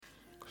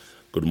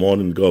Good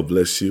morning. God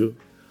bless you.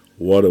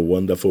 What a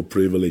wonderful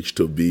privilege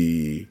to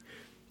be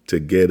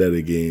together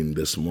again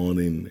this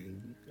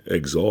morning,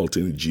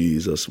 exalting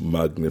Jesus,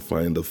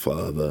 magnifying the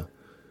Father,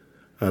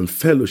 and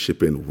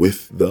fellowshipping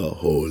with the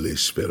Holy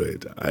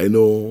Spirit. I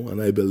know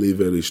and I believe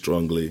very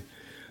strongly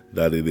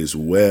that it is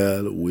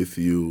well with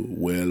you,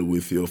 well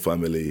with your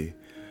family,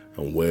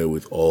 and well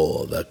with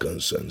all that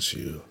concerns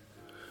you.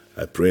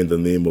 I pray in the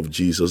name of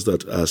Jesus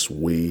that as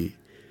we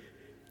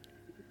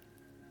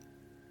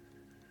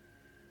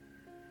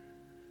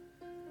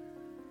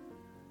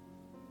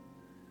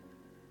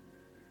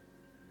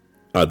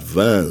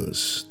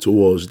advance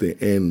towards the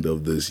end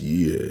of this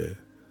year,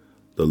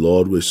 the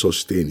Lord will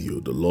sustain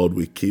you, the Lord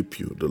will keep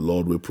you, the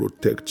Lord will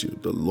protect you,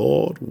 the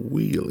Lord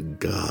will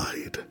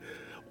guide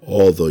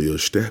all your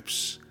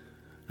steps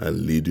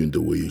and lead you in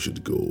the way you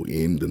should go.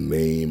 In the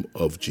name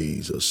of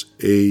Jesus,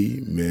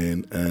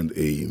 amen and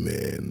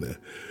amen.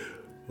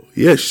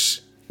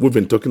 Yes, we've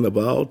been talking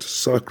about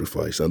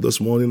sacrifice, and this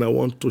morning I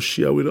want to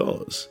share with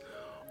us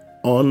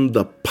on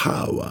the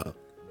power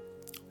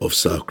of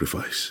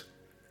sacrifice.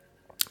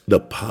 The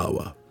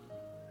power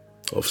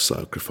of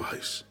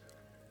sacrifice.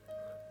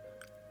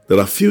 There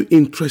are a few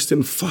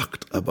interesting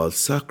facts about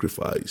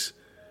sacrifice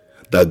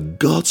that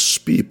God's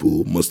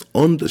people must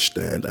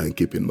understand and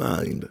keep in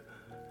mind.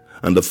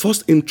 And the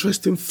first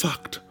interesting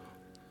fact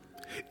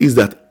is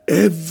that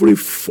every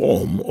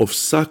form of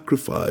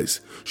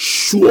sacrifice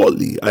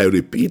surely, I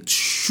repeat,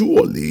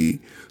 surely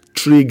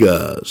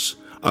triggers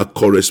a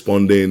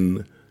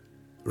corresponding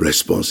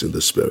response in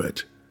the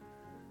spirit.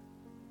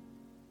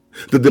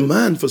 The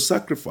demand for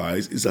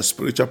sacrifice is a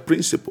spiritual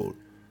principle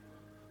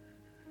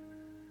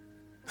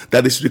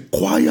that is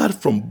required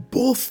from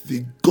both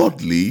the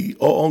godly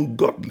or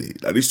ungodly.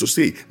 That is to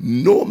say,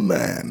 no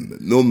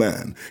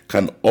man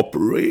can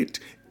operate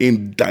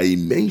in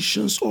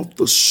dimensions of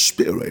the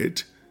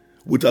spirit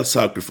without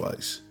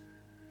sacrifice.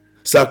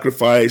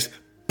 Sacrifice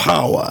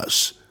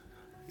powers.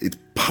 It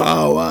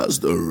powers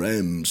the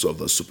realms of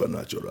the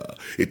supernatural.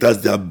 It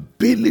has the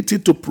ability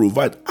to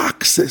provide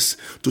access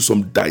to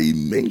some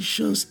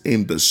dimensions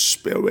in the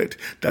spirit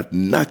that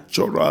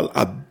natural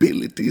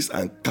abilities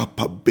and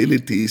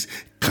capabilities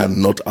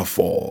cannot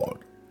afford.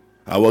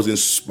 I was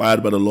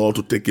inspired by the Lord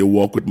to take a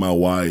walk with my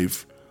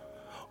wife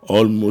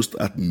almost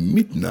at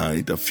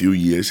midnight a few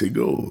years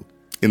ago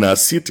in our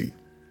city.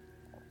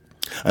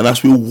 And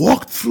as we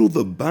walked through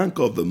the bank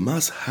of the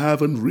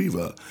Mashaven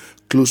River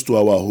close to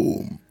our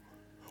home,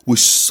 we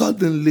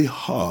suddenly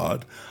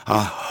heard a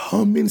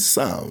humming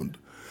sound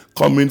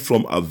coming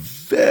from a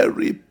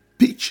very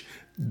pitch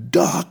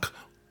dark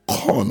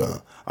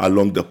corner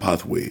along the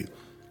pathway.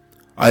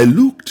 I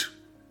looked,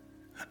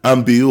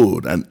 and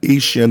behold, an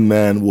Asian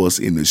man was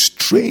in a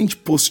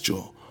strange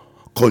posture,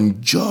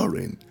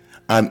 conjuring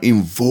and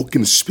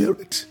invoking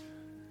spirit.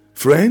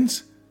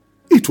 Friends,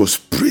 it was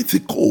pretty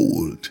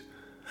cold,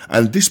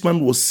 and this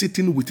man was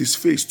sitting with his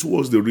face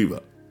towards the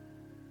river.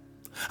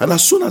 And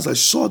as soon as I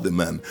saw the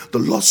man, the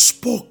Lord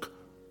spoke.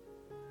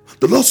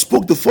 The Lord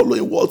spoke the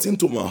following words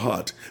into my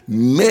heart.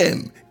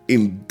 Men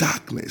in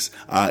darkness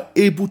are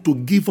able to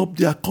give up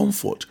their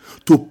comfort,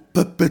 to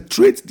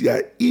perpetrate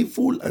their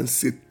evil and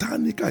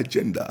satanic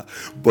agenda.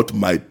 But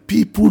my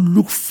people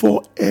look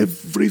for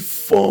every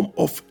form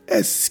of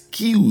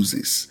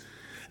excuses.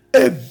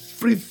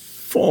 Every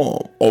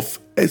form of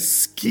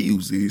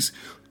excuses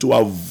to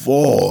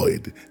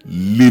avoid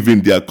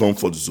leaving their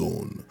comfort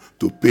zone,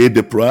 to pay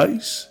the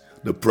price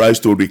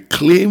to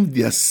reclaim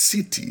their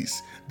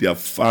cities, their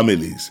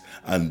families,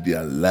 and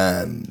their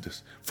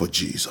land for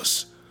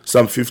Jesus.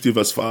 Psalm 50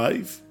 verse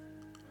 5.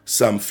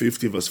 Psalm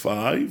 50 verse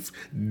 5.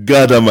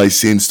 Gather my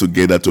saints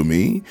together to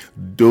me,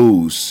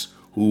 those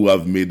who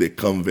have made a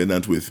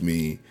covenant with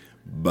me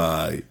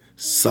by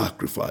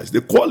sacrifice. The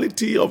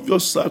quality of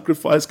your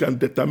sacrifice can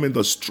determine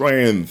the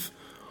strength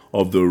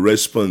of the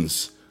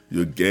response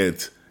you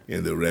get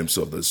in the realms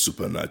of the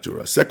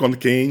supernatural. 2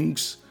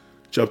 Kings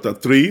chapter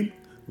 3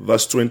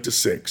 verse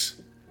 26.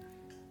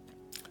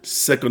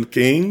 2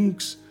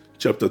 Kings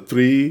chapter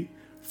 3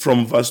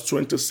 from verse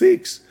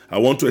 26. I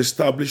want to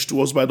establish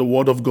to us by the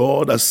word of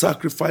God that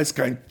sacrifice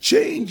can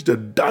change the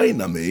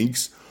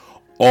dynamics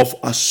of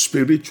a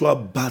spiritual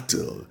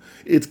battle.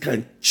 It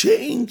can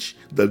change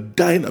the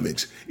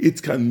dynamics.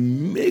 It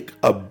can make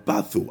a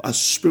battle, a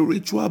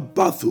spiritual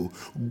battle,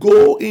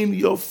 go in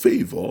your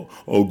favor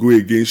or go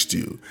against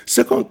you.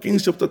 2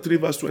 Kings chapter 3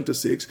 verse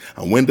 26,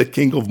 and when the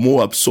king of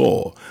Moab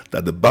saw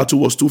that the battle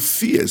was too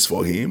fierce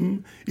for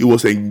him, he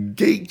was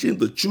engaging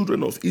the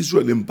children of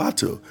Israel in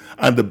battle,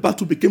 and the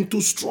battle became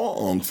too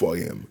strong for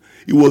him.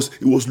 He was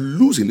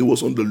losing. He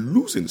was on the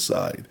losing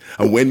side.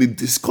 And when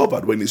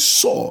he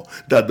saw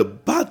that the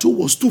battle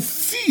was too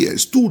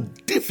fierce, too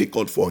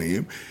difficult for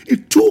him, he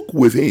took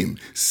with him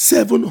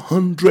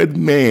 700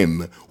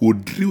 men who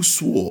drew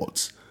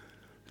swords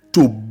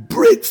to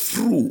break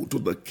through to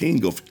the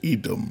king of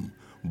Edom,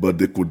 but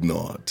they could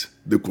not.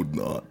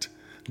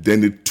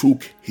 Then he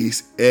took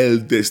his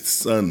eldest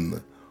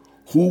son,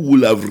 who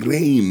would have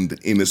reigned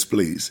in his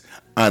place,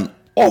 and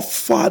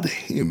offered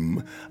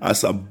him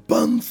as a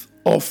burnt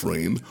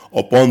offering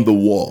upon the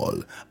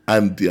wall,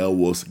 and there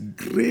was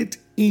great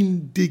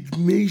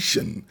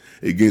indignation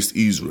against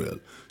Israel.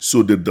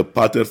 So they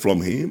departed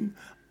from him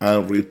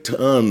and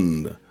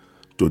returned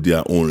to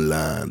their own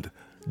land.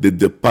 They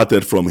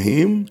departed from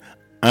him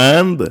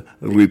and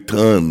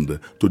returned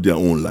to their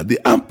own land.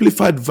 The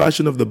Amplified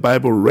Version of the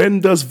Bible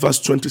renders verse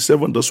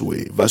 27 this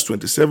way. Verse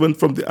 27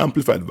 from the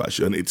Amplified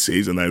Version, it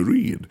says, and I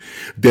read,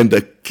 "Then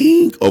the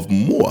king of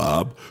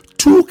Moab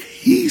took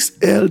his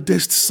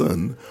eldest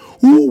son,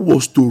 who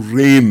was to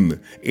reign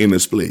in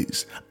his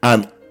place,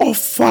 and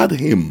offered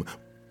him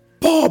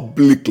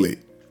publicly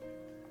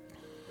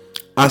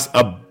as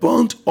a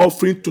burnt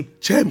offering to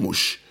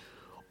Chemosh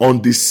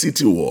on the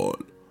city wall,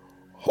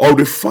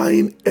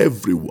 horrifying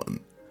everyone.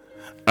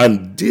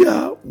 And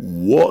there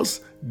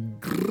was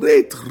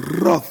great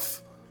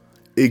wrath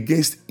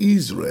against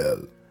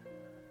Israel,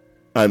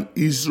 and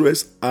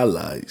Israel's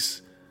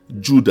allies,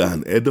 Judah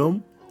and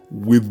Edom,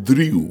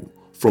 withdrew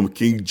from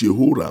King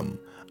Jehoram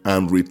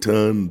and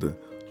returned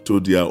to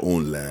their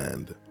own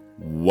land."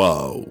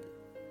 Wow.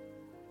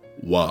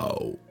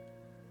 Wow.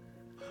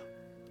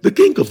 The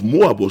king of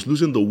Moab was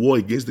losing the war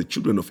against the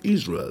children of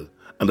Israel.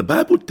 And the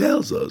Bible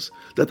tells us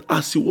that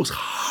as he was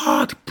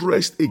hard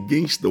pressed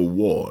against the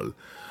wall,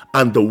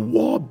 and the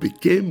war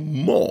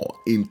became more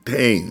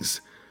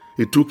intense,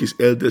 he took his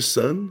eldest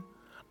son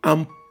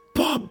and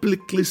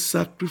publicly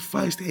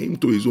sacrificed him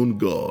to his own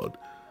God.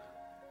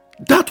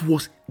 That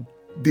was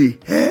the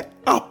heir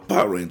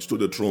apparent to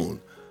the throne.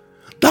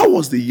 That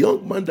was the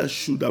young man that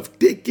should have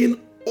taken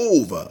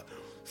over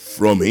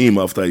from him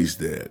after his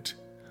death.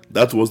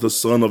 That was the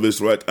son of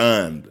his right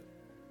hand,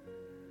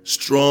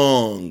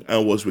 strong,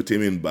 and was with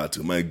him in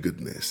battle. My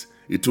goodness.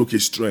 He took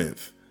his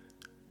strength,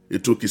 he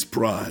took his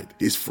pride,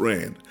 his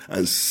friend,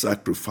 and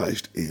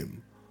sacrificed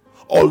him.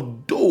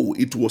 Although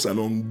it was an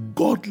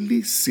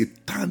ungodly,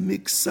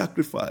 satanic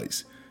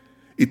sacrifice,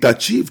 it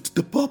achieved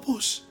the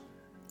purpose.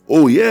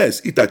 Oh yes,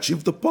 it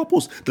achieved the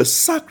purpose. The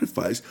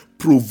sacrifice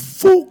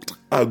provoked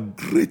a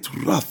great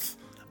wrath,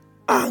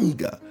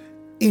 anger,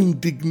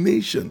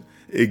 indignation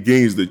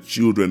against the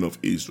children of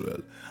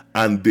Israel,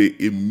 and they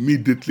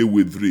immediately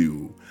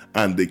withdrew,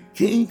 and the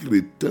king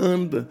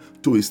returned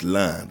to his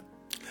land.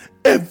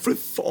 Every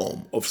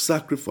form of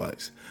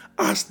sacrifice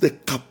has the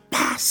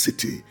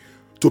capacity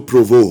to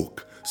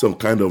provoke some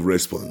kind of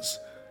response.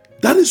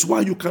 That is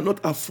why you cannot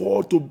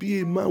afford to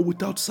be a man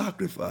without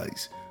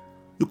sacrifice.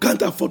 You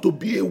can't afford to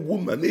be a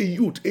woman, a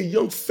youth, a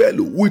young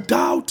fellow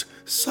without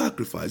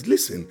sacrifice.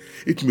 Listen,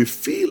 it may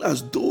feel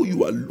as though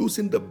you are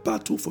losing the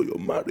battle for your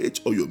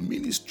marriage or your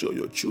ministry or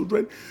your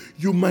children.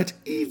 You might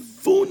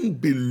even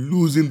be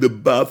losing the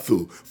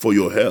battle for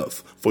your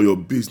health, for your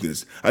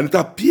business. And it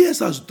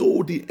appears as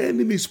though the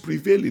enemy is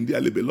prevailing,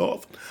 dearly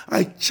beloved.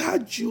 I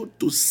charge you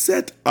to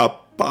set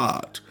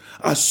apart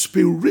a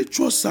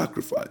spiritual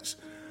sacrifice,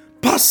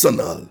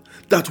 personal,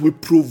 that will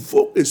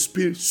provoke a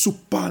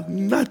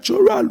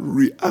supernatural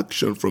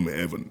reaction from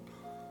heaven.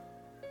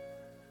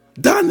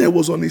 Daniel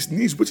was on his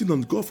knees waiting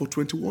on God for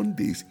 21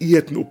 days. He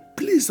had no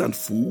pleasant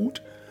food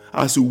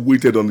as he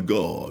waited on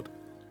God.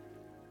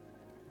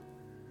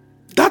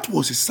 That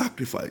was his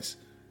sacrifice.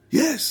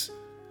 Yes,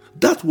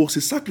 that was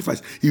his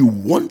sacrifice. He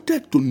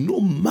wanted to know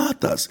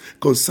matters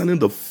concerning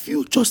the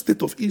future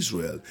state of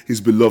Israel,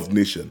 his beloved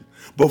nation.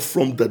 But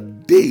from the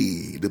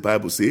day, the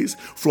Bible says,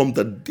 from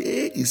the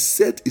day he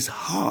set his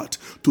heart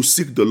to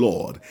seek the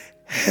Lord,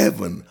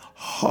 heaven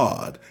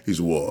heard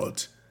his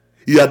words.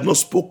 He had not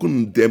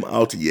spoken them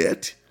out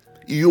yet.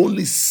 He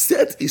only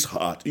set his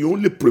heart. He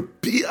only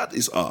prepared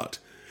his heart.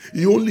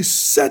 He only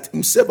set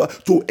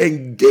himself to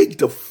engage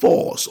the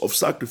force of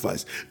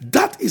sacrifice.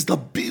 That is the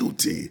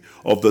beauty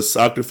of the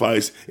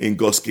sacrifice in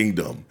God's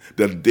kingdom.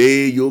 The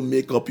day you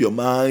make up your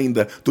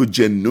mind to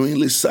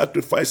genuinely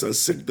sacrifice and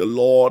seek the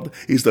Lord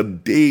is the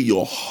day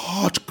your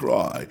heart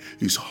cry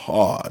is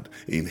heard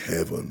in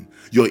heaven.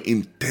 Your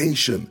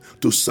intention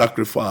to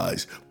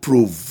sacrifice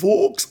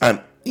provokes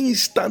an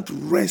instant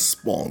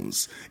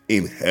response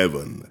in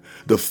heaven.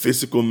 The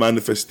physical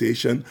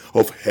manifestation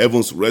of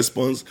heaven's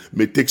response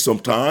may take some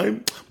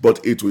time,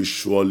 but it will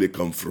surely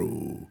come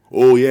through.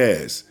 Oh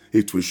yes,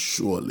 it will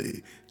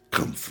surely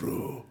come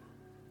through.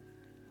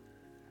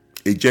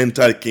 A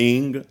Gentile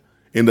king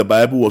in the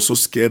Bible was so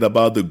scared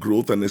about the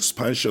growth and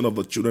expansion of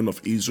the children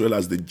of Israel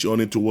as they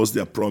journeyed towards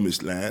their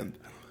promised land.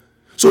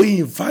 So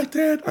he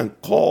invited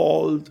and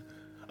called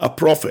a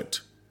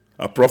prophet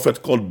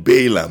called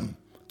Balaam,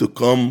 to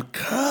come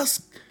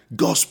curse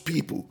God's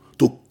people,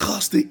 to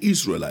curse the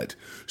Israelites,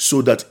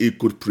 so that he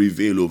could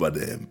prevail over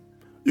them.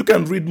 You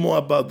can read more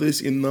about this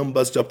in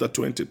Numbers chapter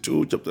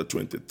 22, chapter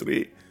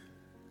 23.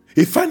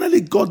 He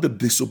finally got the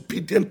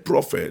disobedient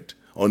prophet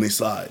on his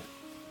side.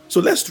 So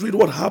let's read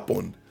what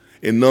happened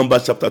in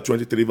Numbers chapter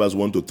 23, verse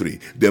 1 to 3.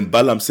 Then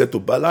Balaam said to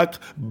Balak,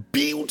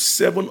 "Build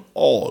 7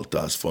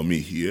 altars for me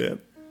here,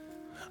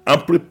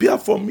 and prepare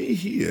for me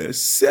here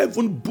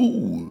 7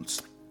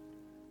 bulls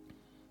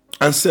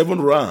and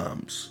 7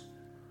 rams,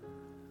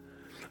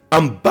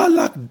 And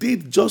Balak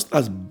did just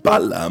as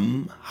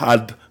Balaam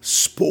had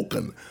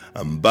spoken.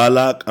 And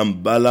Balak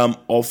and Balaam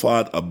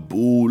offered a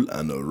bull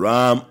and a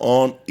ram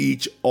on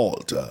each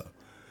altar.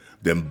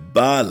 Then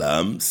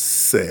Balaam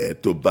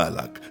said to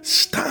Balak,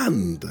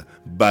 stand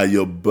by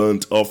your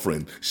burnt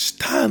offering,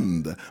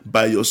 stand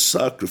by your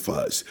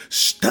sacrifice,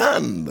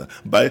 stand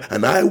by,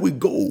 and I will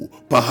go,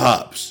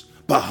 perhaps,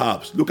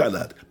 look at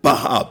that,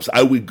 perhaps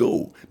I will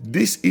go.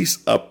 This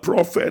is a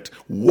prophet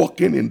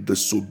walking in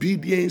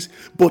disobedience,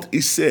 but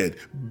he said,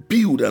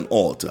 build an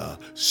altar,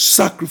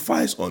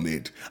 sacrifice on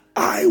it,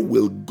 I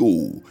will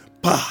go.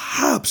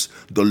 Perhaps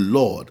the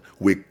Lord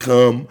will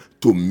come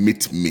to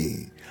meet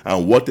me.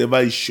 And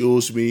whatever he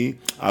shows me,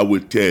 I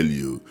will tell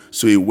you.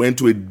 So he went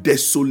to a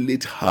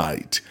desolate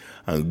height,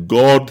 and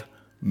God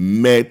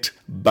met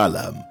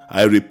Balaam.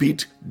 I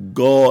repeat,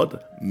 God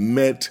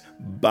met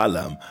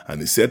Balaam. And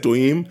he said to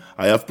him,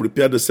 I have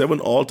prepared the 7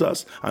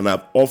 altars, and I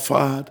have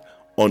offered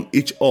on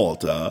each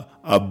altar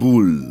a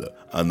bull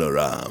and a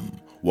ram.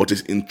 What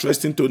is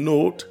interesting to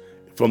note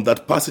from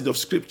that passage of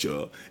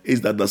scripture is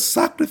that the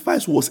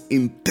sacrifice was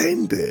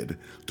intended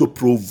to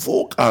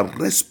provoke a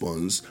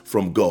response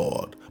from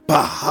God.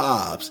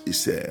 Perhaps, he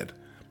said,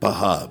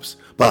 perhaps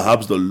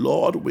the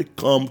Lord will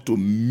come to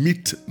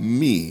meet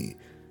me,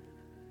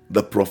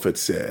 the prophet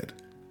said.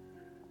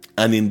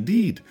 And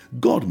indeed,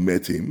 God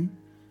met him.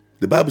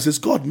 The Bible says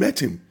God met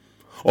him.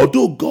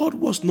 Although God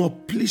was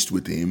not pleased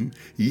with him,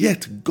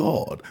 yet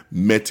God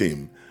met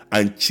him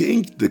and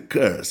changed the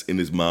curse in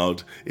his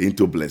mouth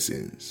into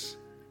blessings.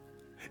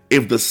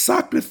 If the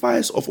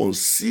sacrifice of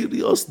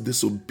unserious,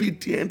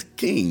 disobedient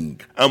king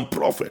and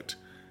prophet,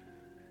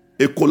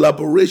 a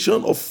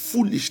collaboration of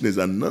foolishness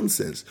and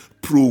nonsense,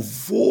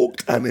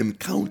 provoked an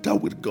encounter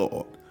with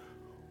God,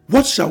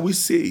 what shall we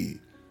say?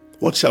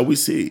 What shall we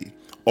say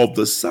of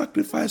the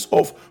sacrifice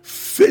of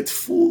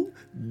faithful,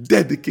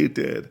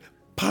 dedicated,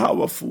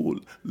 powerful,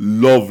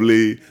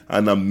 lovely,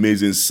 and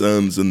amazing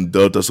sons and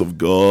daughters of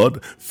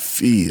God,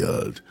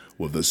 filled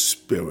with the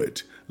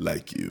Spirit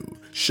like you?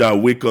 Shall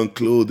we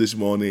conclude this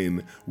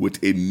morning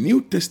with a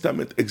New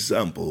Testament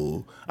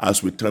example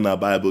as we turn our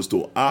Bibles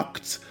to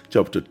Acts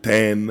chapter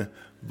 10,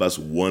 verse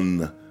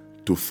 1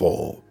 to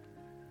 4.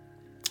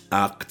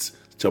 Acts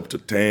chapter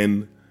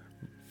 10,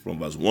 from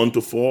verse 1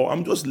 to 4.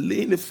 I'm just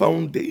laying a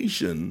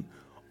foundation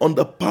on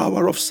the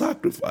power of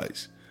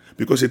sacrifice,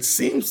 because it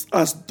seems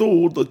as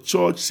though the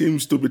church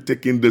seems to be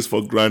taking this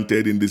for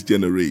granted in this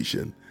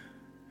generation.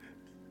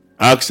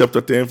 Acts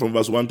chapter 10 from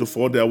verse 1 to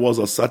 4, there was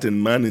a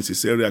certain man in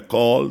Caesarea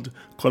called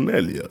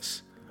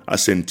Cornelius, a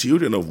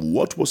centurion of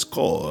what was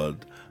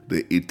called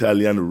the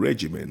Italian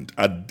regiment,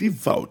 a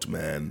devout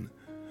man,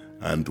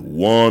 and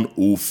one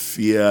who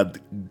feared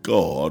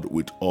God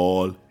with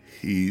all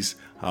his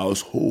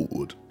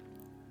household,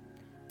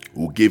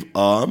 who gave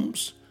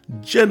alms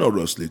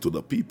generously to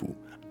the people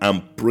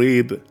and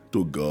prayed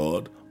to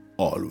God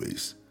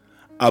always.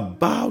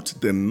 About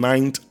the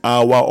 9th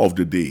hour of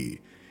the day,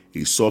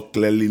 he saw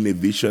clearly in a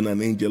vision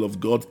an angel of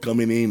God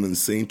coming in and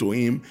saying to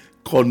him,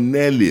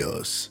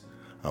 Cornelius.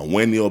 And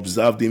when he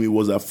observed him, he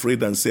was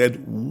afraid and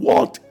said,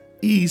 what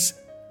is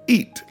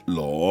it,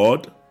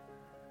 Lord?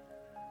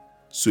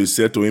 So he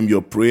said to him,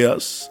 your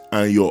prayers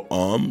and your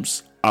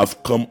alms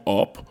have come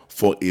up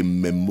for a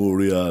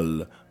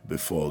memorial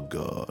before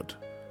God.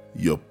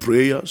 Your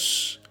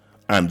prayers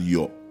and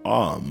your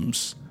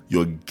alms,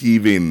 your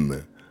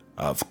giving,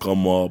 have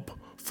come up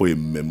for a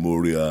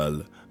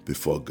memorial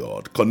before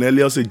God.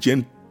 Cornelius, a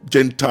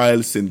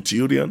gentile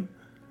centurion,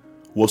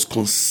 was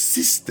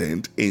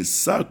consistent in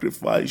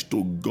sacrifice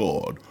to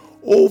God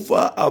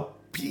over a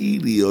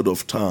period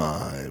of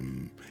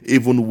time,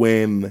 even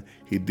when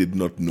he did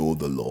not know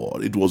the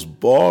Lord. It was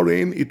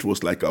boring. It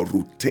was like a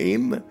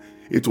routine.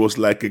 It was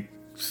like a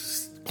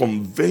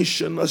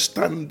conventional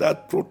standard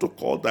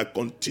protocol that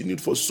continued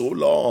for so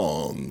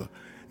long.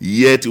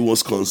 Yet he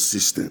was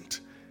consistent.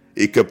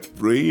 He kept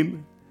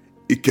praying.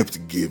 He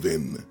kept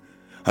giving.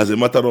 As a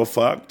matter of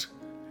fact,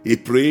 he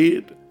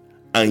prayed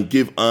and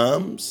gave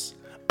alms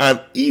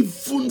and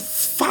even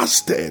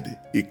fasted,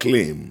 he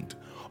claimed,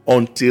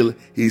 until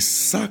his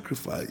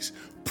sacrifice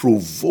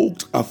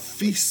provoked a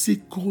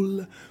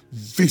physical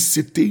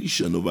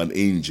visitation of an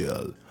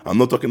angel. I'm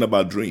not talking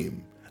about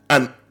dream.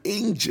 An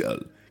angel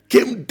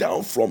came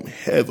down from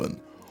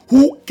heaven,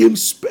 who came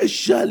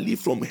specially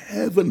from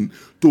heaven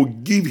to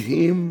give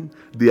him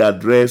the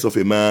address of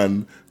a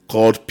man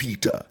called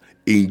Peter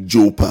in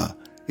Joppa,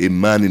 a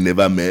man he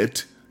never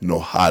met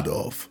nor heard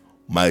of.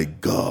 My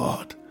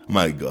God,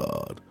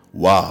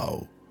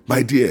 wow.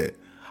 My dear,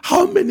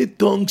 how many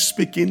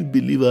tongue-speaking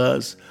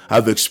believers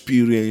have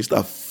experienced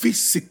a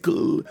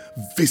physical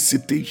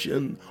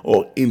visitation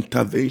or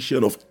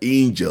intervention of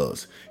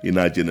angels in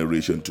our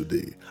generation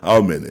today? How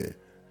many?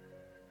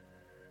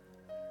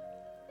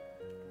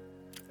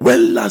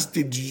 When last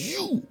did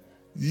you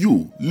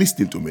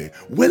listening to me,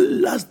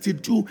 when last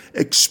did you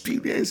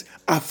experience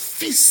a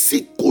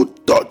physical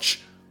touch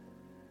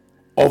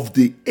of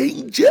the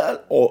angel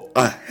or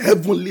a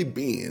heavenly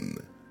being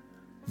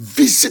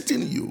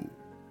visiting you?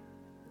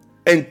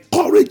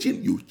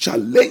 encouraging you,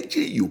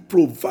 challenging you,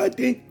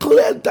 providing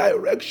clear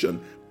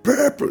direction,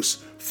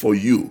 purpose for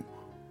you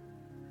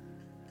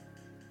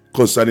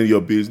concerning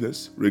your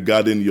business,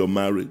 regarding your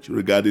marriage,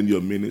 regarding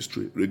your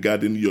ministry,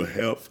 regarding your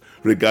health,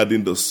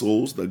 regarding the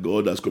souls that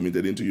God has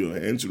committed into your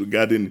hands,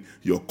 regarding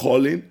your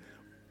calling.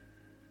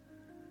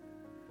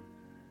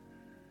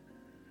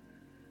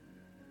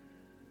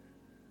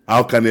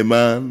 How can a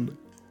man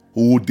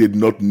who did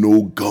not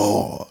know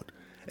God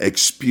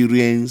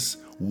experience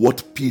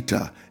what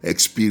Peter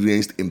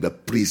experienced in the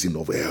prison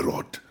of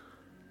Herod?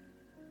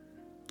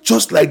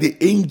 Just like the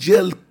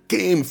angel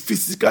came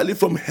physically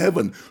from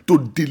heaven to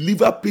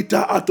deliver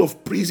Peter out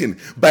of prison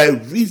by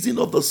reason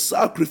of the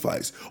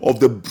sacrifice of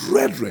the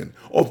brethren,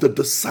 of the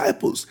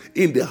disciples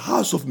in the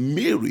house of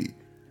Mary,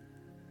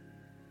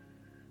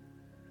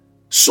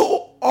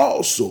 so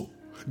also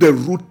the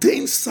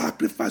routine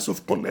sacrifice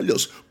of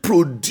Cornelius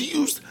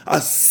produced a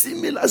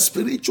similar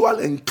spiritual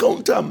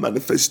encounter and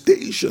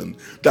manifestation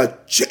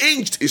that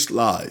changed his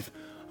life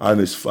and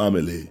his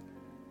family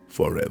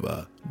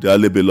forever.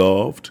 Dearly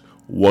beloved,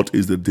 what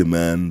is the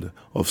demand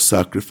of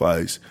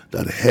sacrifice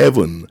that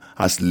heaven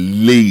has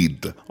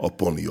laid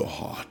upon your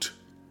heart?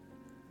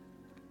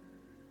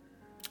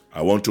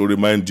 I want to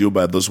remind you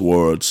by those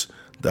words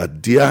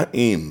that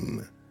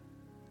therein,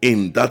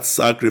 in that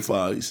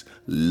sacrifice,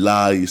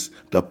 lies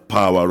the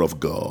power of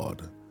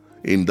God.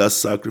 In that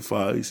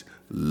sacrifice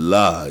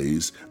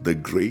lies the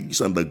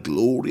grace and the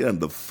glory and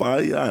the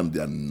fire and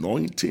the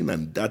anointing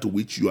and that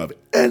which you have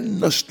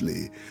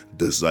earnestly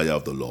desired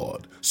of the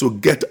Lord. So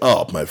get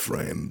up, my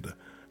friend.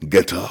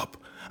 Get up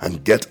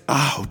and get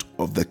out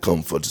of the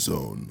comfort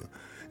zone.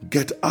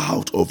 Get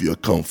out of your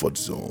comfort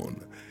zone.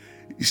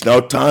 It's now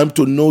time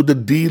to know the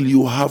deal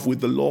you have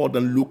with the Lord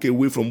and look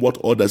away from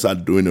what others are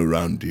doing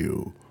around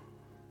you.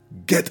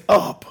 Get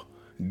up,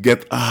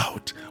 get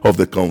out of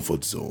the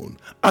comfort zone,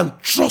 and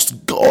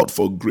trust God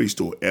for grace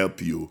to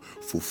help you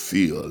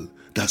fulfill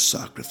that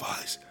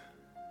sacrifice.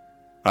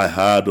 I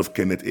heard of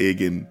Kenneth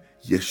Hagin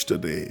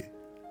yesterday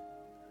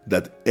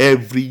that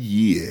every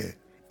year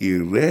he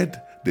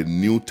read the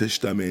New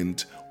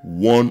Testament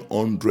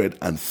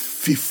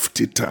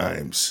 150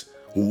 times.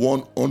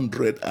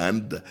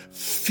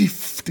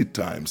 150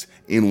 times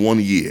in 1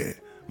 year.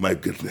 My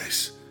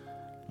goodness.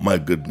 My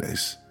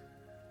goodness.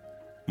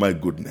 My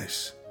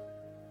goodness.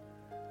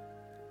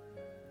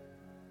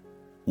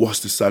 What's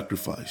the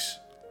sacrifice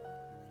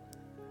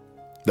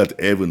that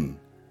heaven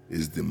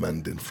is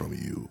demanding from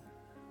you?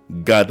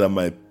 Gather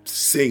my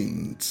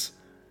saints,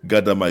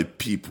 gather my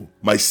people,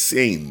 my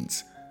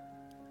saints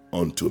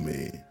unto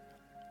me.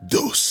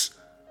 Those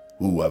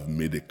who have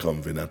made a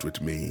covenant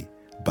with me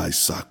by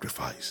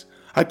sacrifice.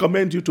 I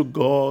commend you to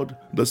God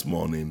this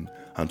morning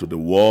and to the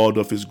word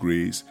of His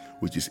grace,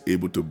 which is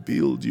able to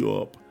build you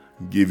up,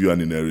 give you an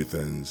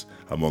inheritance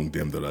among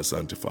them that are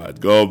sanctified.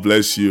 God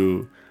bless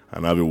you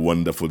and have a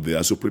wonderful day.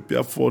 As you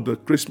prepare for the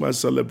Christmas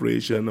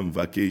celebration and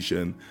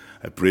vacation,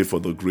 I pray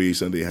for the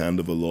grace and the hand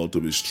of the Lord to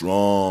be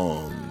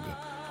strong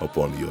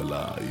upon your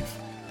life.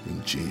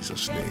 In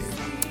Jesus' name,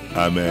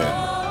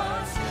 amen.